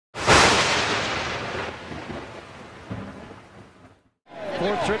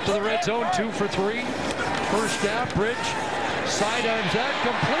Short trip to the red zone, 2 for 3. First down, Bridge. Sidearms that,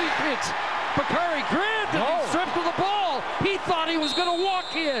 complete. It's Bakari Grant, and he's stripped of the ball. He thought he was going to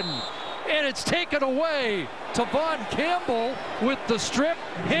walk in, and it's taken away. Tavon Campbell with the strip,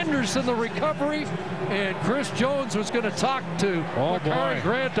 Henderson the recovery, and Chris Jones was going to talk to Bakari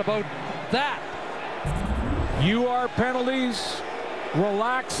Grant about that. UR penalties,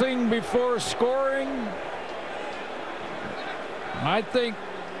 relaxing before scoring. I think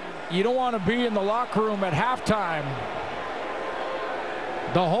you don't want to be in the locker room at halftime.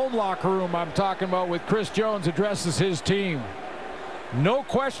 The home locker room I'm talking about, with Chris Jones addresses his team. No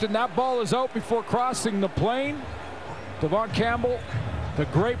question that ball is out before crossing the plane. Tavon Campbell, the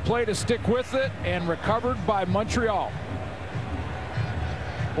great play to stick with it, and recovered by Montreal.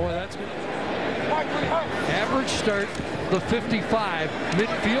 Boy, that's good. Average start, the 55.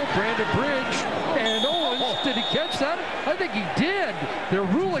 Midfield, Brandon Bridge. And Owens, did he catch that? I think he did. They're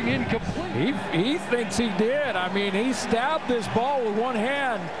ruling incomplete. He thinks he did. I mean, he stabbed this ball with one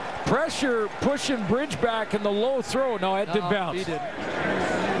hand. Pressure pushing Bridge back in the low throw. No, it did bounce. He did.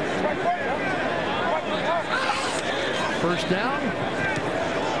 First down.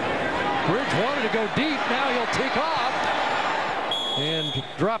 Bridge wanted to go deep. Now he'll take off. And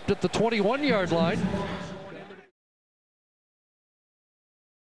dropped at the 21-yard line.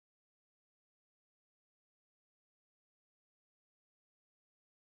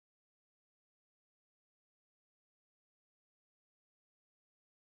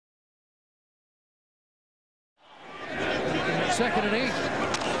 Second and 8.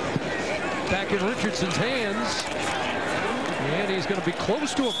 Back in Richardson's hands. And he's going to be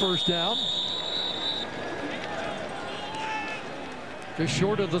close to a first down. Just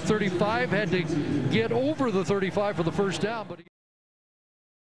short of the 35, had to get over the 35 for the first down, but